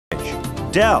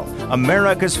Dell,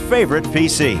 America's favorite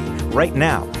PC, right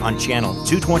now on channel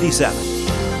 227.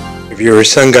 Viewer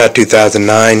SunGod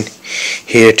 2009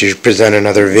 here to present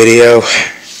another video.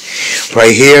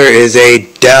 Right here is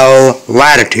a Dell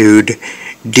Latitude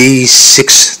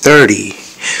D630,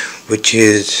 which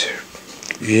is,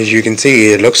 as you can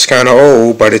see, it looks kind of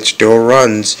old, but it still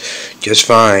runs just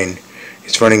fine.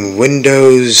 It's running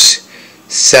Windows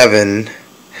 7.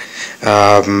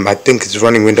 I think it's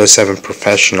running Windows 7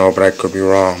 Professional, but I could be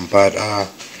wrong. But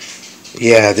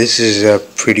yeah, this is a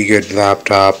pretty good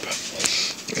laptop.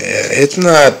 It's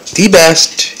not the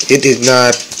best, it is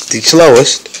not the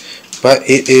slowest, but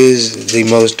it is the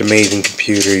most amazing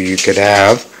computer you could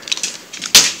have.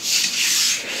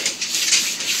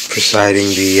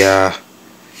 Presiding the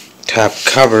top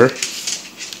cover.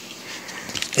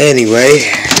 Anyway,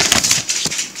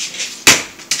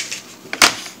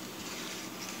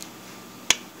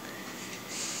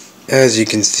 as you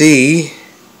can see,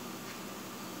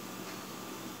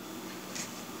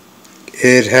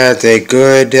 it has a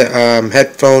good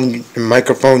headphone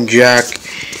microphone jack.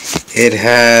 It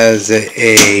has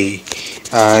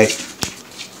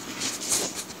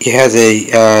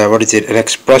what is it? An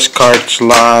express card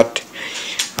slot.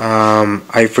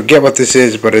 I forget what this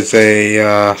is, but it's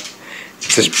a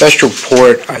special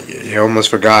port. I almost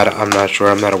forgot. I'm not sure.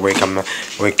 I'm not awake. I'm not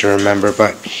awake to remember.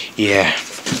 But yeah.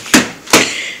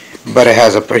 But it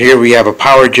has here we have a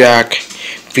power jack,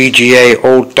 VGA,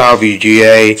 old style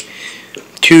VGA,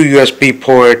 2 USB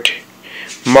port,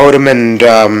 modem and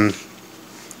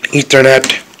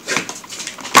Ethernet.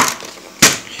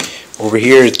 Over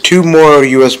here is 2 more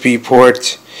USB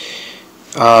ports,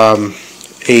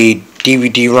 a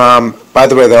DVD Ram. By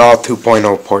the way, they're all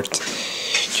 2.0 ports,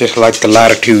 just like the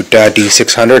Latitude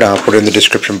D600. I'll put it in the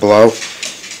description below.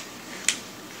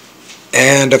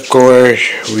 And of course,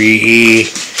 we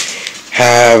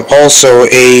have also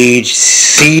a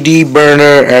CD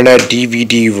burner and a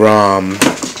DVD ROM.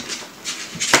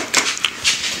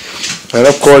 And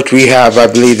of course we have, I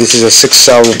believe this is a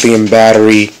 6-cell lithium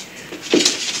battery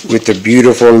with a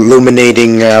beautiful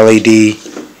illuminating LED.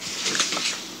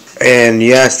 And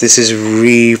yes, this is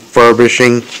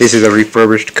refurbishing. This is a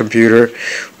refurbished computer,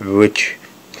 which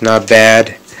is not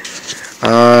bad.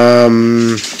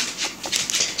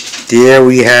 There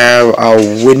we have a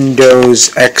Windows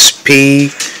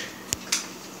XP.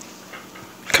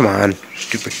 Come on,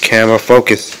 stupid camera,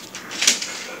 focus.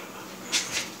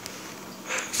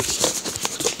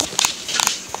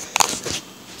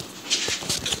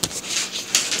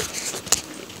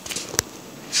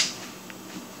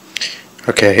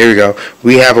 Okay, here we go.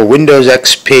 We have a Windows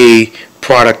XP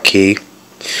product key,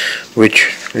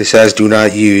 which it says do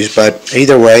not use, but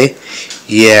either way,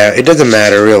 yeah, it doesn't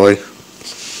matter really.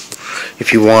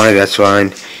 If you want it, that's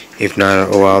fine. If not,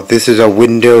 oh well. This is a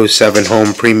Windows 7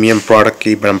 Home Premium product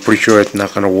key, but I'm pretty sure it's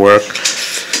not going to work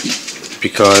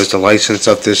because the license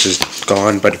of this is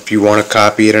gone. But if you want to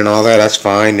copy it and all that, that's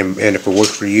fine. And if it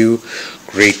works for you,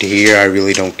 great to hear. I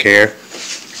really don't care.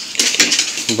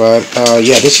 But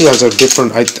yeah, this has a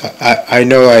different. I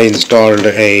know I installed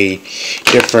a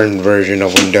different version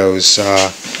of Windows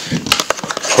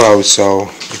Pro, so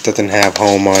it doesn't have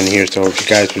Home on here. So if you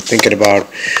guys were thinking about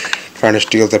trying to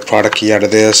steal the product key out of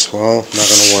this, well, not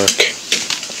gonna work.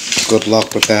 Good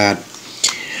luck with that.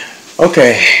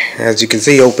 Okay, as you can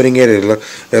see, opening it, it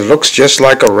looks just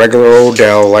like a regular old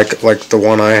Dell, like the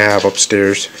one I have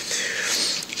upstairs,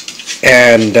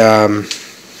 and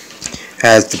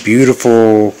has the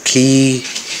beautiful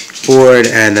keyboard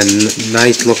and a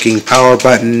nice looking power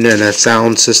button and a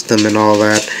sound system and all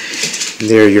that. And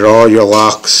there are all your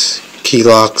locks, key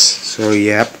locks. So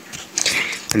yep.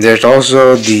 And there's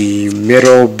also the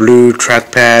middle blue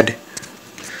trackpad,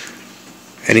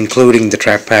 and including the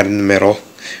trackpad in the middle,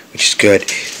 which is good.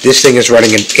 This thing is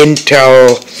running an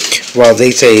Intel, well,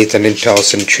 they say it's an Intel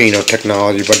Centrino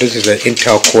technology, but this is an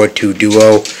Intel Core 2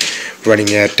 Duo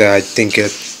running at, I think,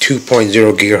 at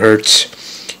 2.0 gigahertz.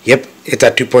 Yep, it's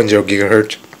at 2.0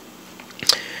 gigahertz.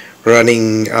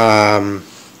 Running,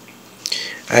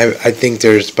 I think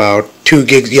there's about 2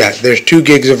 gigs, yeah, there's 2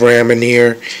 gigs of RAM in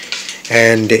here,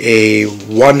 and a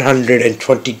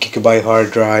 120 gigabyte hard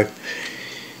drive.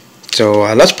 So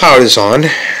let's power this on.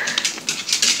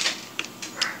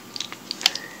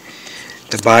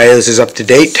 The BIOS is up to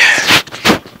date,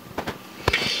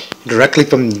 directly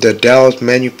from the Dell's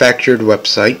manufactured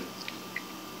website.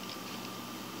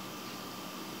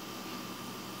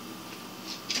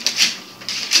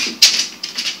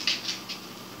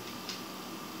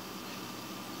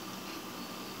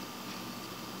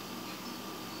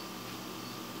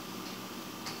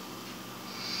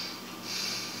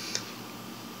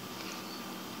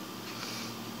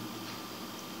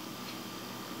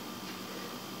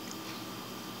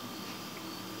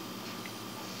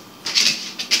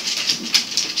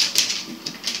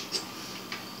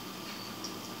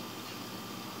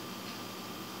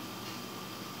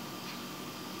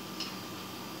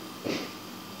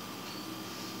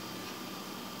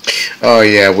 Oh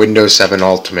yeah, Windows 7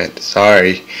 Ultimate.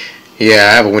 Sorry. Yeah,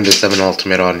 I have a Windows 7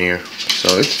 Ultimate on here,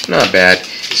 so it's not bad.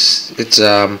 It's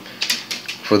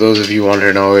for those of you who want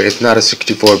to know, it's not a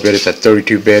 64-bit, it's a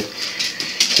 32-bit.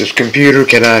 This computer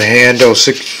cannot handle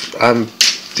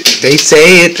they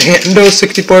say it handles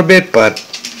 64-bit, but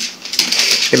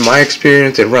in my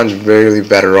experience, it runs really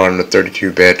better on the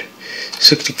 32-bit.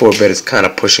 64-bit is kind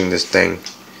of pushing this thing,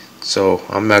 so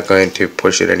I'm not going to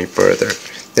push it any further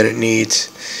than it needs.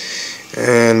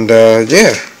 And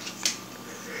yeah.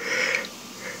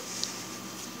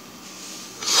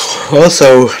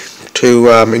 Also, to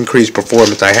increase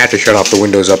performance, I had to shut off the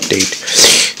Windows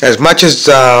Update. As much as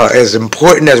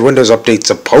important as Windows Update's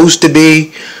supposed to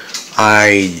be,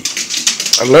 I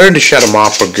learned to shut them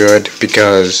off for good,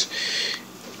 because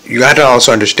you got to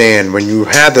also understand, when you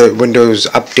have the Windows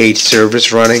Update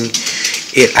service running,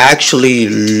 it actually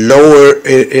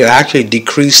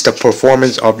decreased the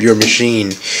performance of your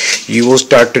machine. You will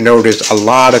start to notice a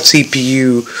lot of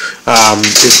CPU,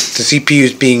 the CPU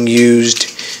is being used,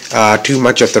 too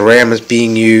much of the RAM is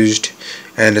being used,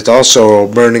 and it's also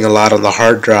burning a lot on the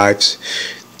hard drives.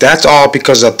 That's all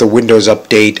because of the Windows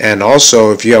Update. And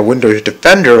also, if you have Windows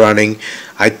Defender running,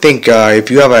 I think if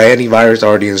you have an antivirus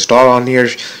already installed on here,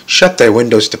 shut the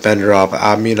Windows Defender off.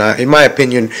 I mean, in my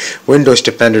opinion, Windows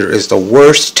Defender is the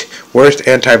worst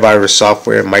antivirus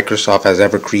software Microsoft has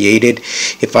ever created.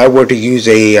 If I were to use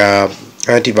a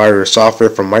antivirus software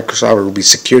from Microsoft, it would be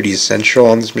Security Essential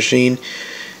on this machine,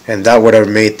 and that would have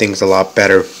made things a lot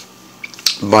better.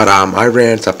 But I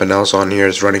ran something else on here.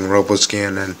 It's running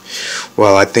RoboScan, and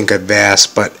well, I think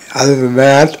Avast. But other than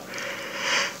that,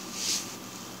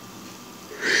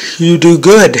 you do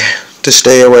good to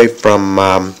stay away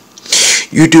from.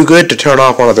 You do good to turn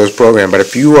off one of those programs. But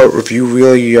if you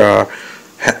really are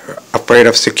afraid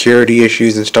of security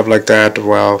issues and stuff like that,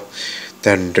 well,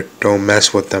 then don't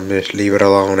mess with them. Just leave it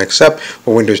alone. Except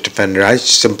for Windows Defender, I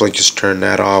simply just turn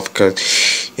that off, because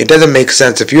it doesn't make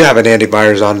sense. If you have an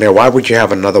antivirus on there, why would you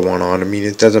have another one on? I mean,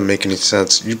 it doesn't make any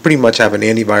sense. You pretty much have an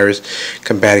antivirus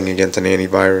combating against an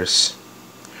antivirus.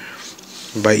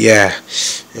 But yeah,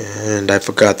 and I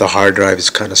forgot the hard drive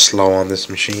is kind of slow on this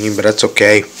machine, but that's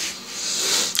okay.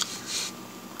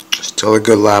 Still a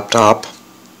good laptop.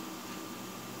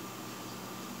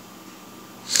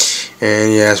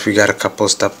 And yes, we got a couple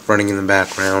of stuff running in the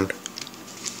background.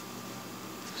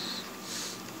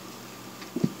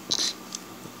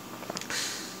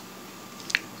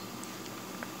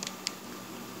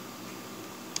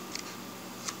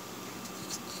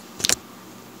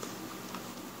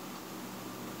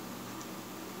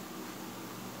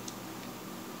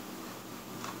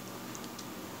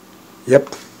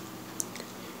 Yep.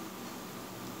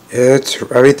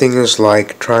 Everything is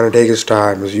like trying to take its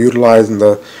time. It's utilizing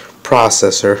the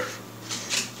processor.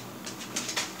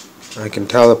 I can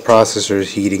tell the processor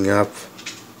is heating up.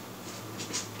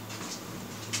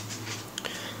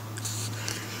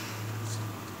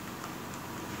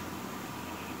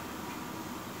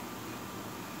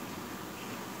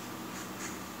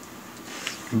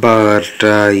 But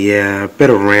yeah, a bit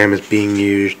of RAM is being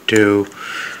used too.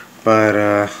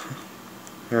 But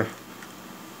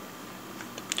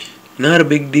not a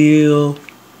big deal.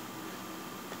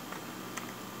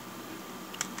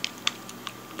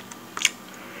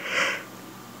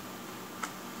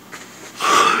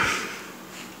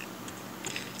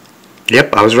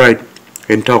 Yep, I was right.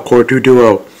 Intel Core 2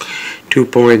 Duo,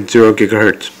 2.0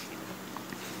 gigahertz.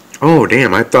 Oh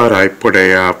damn! I thought I put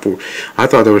a I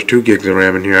thought there was 2 gigs of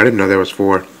RAM in here. I didn't know there was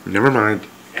 4. Never mind.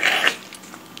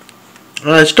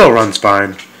 It still runs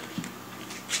fine.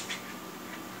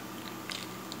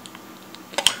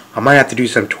 I might have to do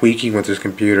some tweaking with this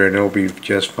computer, and it'll be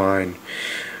just fine.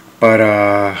 But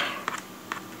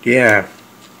yeah.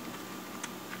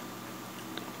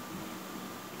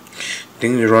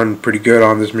 Things are running pretty good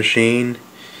on this machine.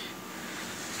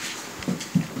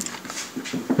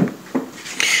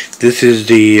 This is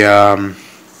the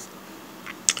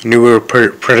newer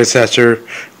predecessor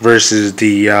versus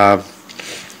the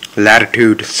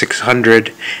Latitude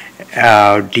 600,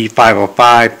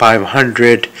 D505,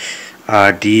 500,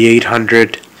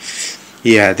 D800.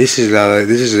 Yeah, this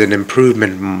is an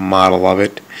improvement model of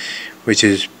it, which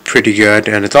is pretty good,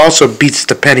 and it also beats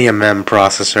the Pentium M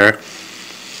processor.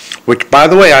 Which, by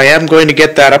the way, I am going to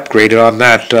get that upgraded on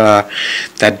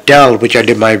that Dell, which I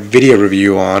did my video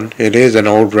review on. It is an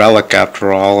old relic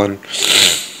after all, and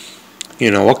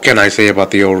you know, what can I say about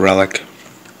the old relic?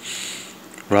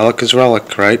 Relic is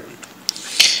relic, right?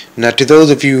 Now, to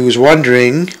those of you who's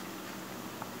wondering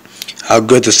how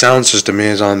good the sound system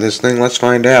is on this thing, let's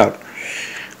find out.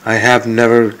 I have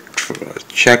never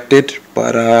checked it,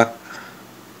 but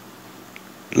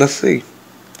let's see.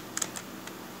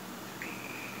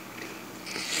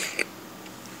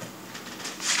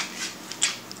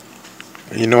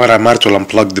 You know what? I might as well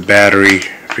unplug the battery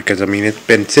because I mean it's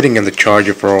been sitting in the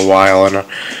charger for a while,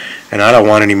 and I don't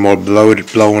want any more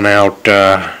blown out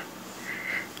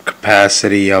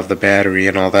capacity of the battery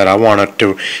and all that. I want it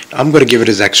to. I'm gonna give it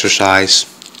as exercise.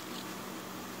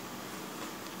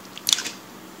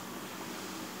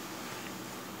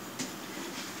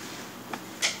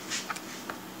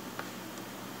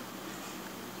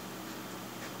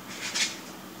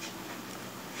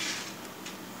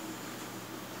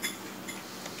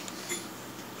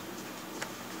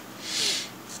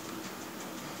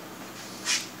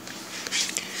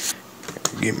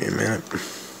 Give me a minute.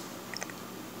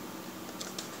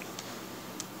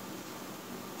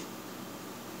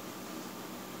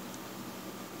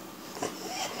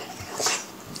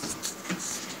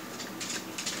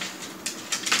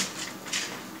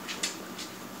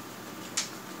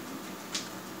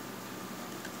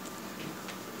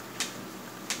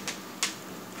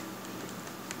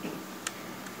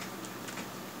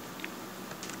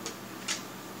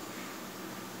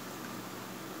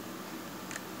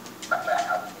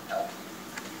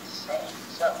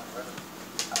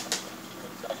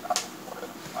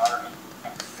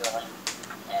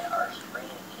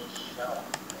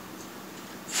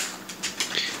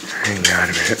 Hang on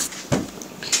a minute.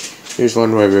 Here's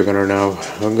one way we're gonna know.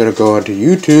 I'm gonna go onto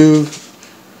YouTube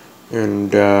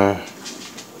and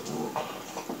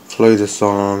play the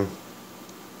song.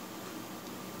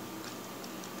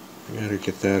 I gotta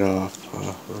get that off.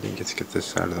 Let me just get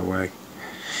this out of the way.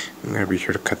 I'm gonna be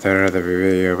sure to cut that out of the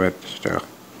video, but still.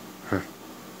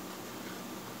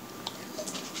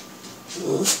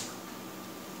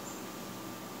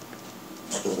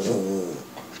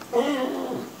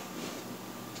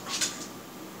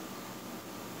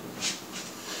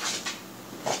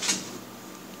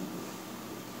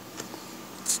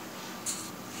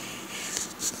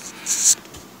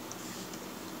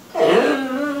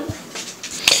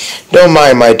 Don't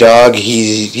mind my dog.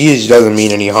 He doesn't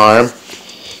mean any harm.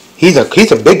 He's a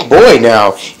big boy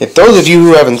now. If those of you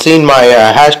who haven't seen my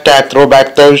hashtag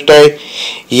Throwback Thursday,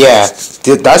 yeah,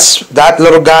 that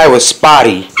little guy was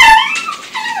Spotty.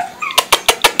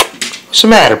 What's the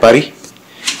matter, buddy?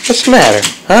 What's the matter,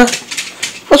 huh?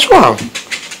 What's wrong?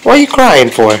 What are you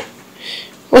crying for?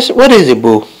 What is it,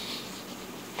 boo?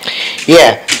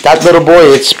 Yeah, that little boy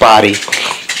is Spotty.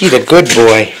 He's a good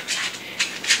boy.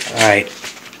 All right.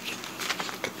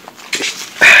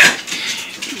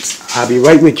 I'll be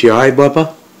right with you, alright,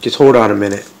 Bubba? Just hold on a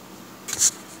minute.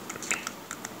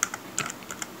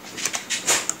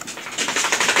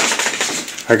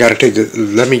 I gotta take this.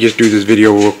 Let me just do this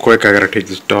video real quick. I gotta take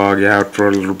this dog out for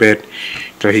a little bit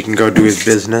so he can go do his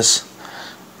business.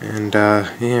 And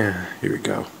yeah, here we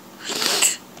go.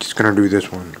 Just gonna do this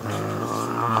one.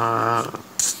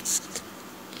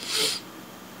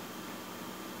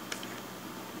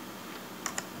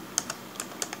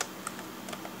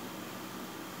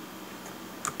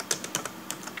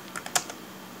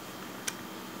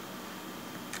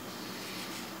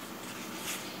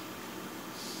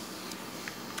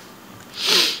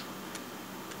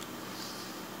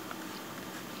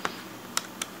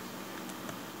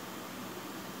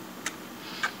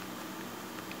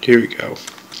 Here we go.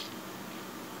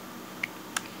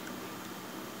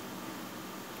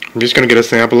 I'm just gonna get a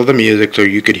sample of the music so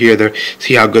you could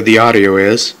see how good the audio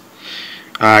is.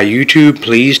 YouTube,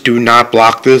 please do not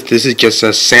block this. This is just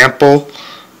a sample.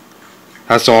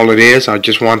 That's all it is. I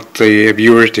just want the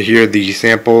viewers to hear the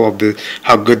sample of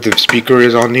how good the speaker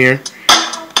is on here.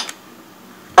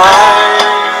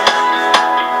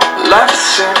 Life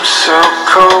seems so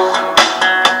cold.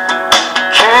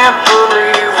 Can't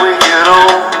believe we get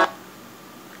old.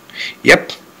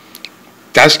 Yep,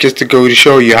 that's just to go to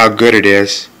show you how good it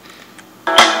is.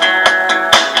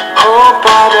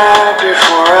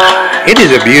 It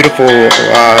is a beautiful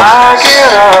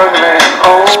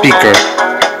speaker.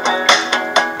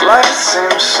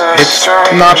 It's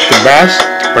not the best,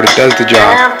 but it does the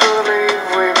job.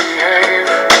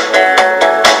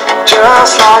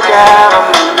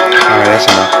 Alright, that's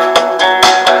enough.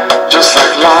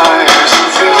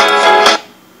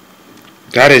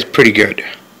 That is pretty good.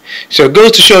 So it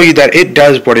goes to show you that it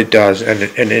does what it does, and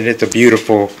it's a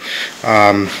beautiful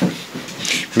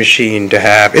machine to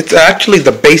have. It's actually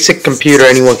the basic computer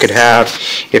anyone could have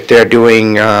if they're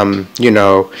doing, you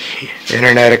know,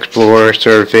 Internet Explorer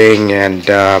surfing and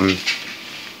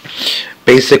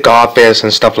basic Office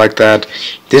and stuff like that.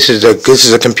 This is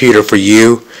a computer for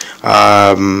you.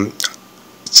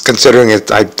 It's considering it.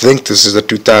 I think this is a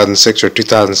 2006 or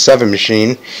 2007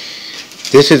 machine.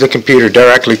 this is a computer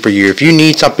directly for you. If you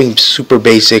need something super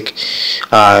basic,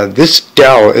 this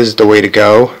Dell is the way to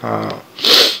go.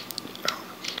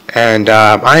 And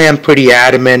I am pretty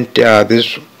adamant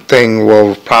this thing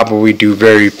will probably do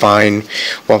very fine.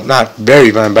 Well, not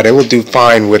very fine, but it will do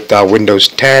fine with Windows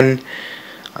 10.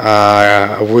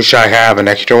 I wish I have an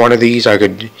extra one of these I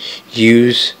could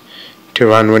use to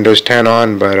run Windows 10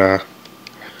 on, but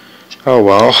oh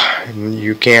well,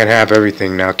 you can't have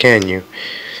everything now, can you?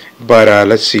 But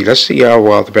let's see how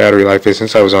well the battery life is.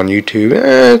 Since I was on YouTube,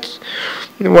 it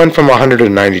went from 100 to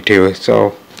 92,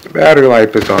 so the battery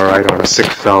life is alright on a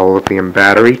 6-cell lithium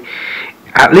battery.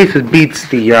 At least it beats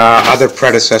the other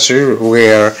predecessor,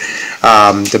 where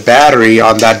the battery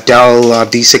on that Dell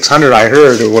D630, I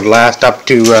heard it would last up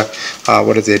to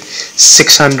what is it,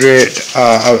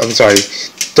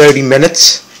 30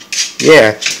 minutes.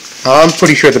 Yeah, I'm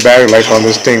pretty sure the battery life on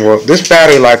this thing this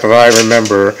battery life, if I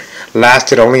remember,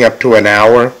 lasted only up to an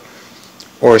hour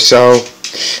or so.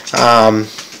 And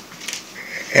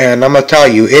I'm gonna tell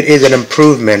you, it is an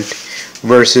improvement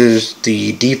versus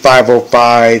the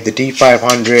D505, the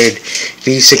D500,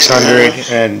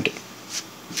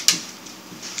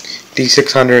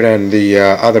 D600, and the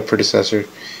other predecessor.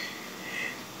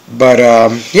 But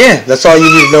yeah, that's all you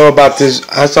need to know about this.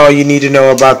 That's all you need to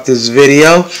know about this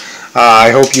video.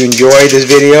 I hope you enjoyed this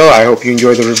video. I hope you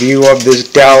enjoyed the review of this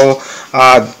Dell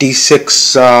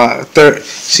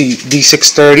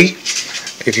D630.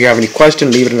 If you have any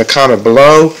questions, leave it in the comment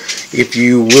below. If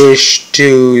you wish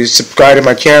to subscribe to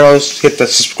my channel, hit the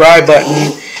subscribe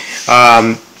button.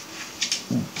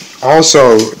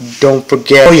 Also, don't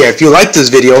forget, oh yeah, if you like this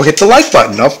video, hit the like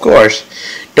button, of course.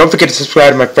 Don't forget to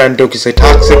subscribe to my friend Say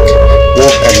Toxic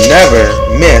Wolf and never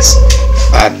miss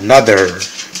another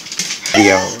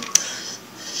video.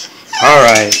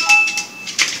 Alright.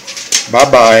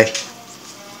 Bye-bye.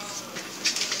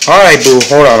 Alright, boo,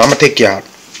 hold on, I'm gonna take you out.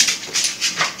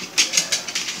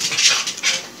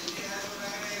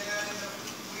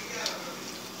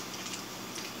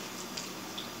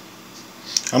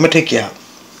 I'm gonna take you out.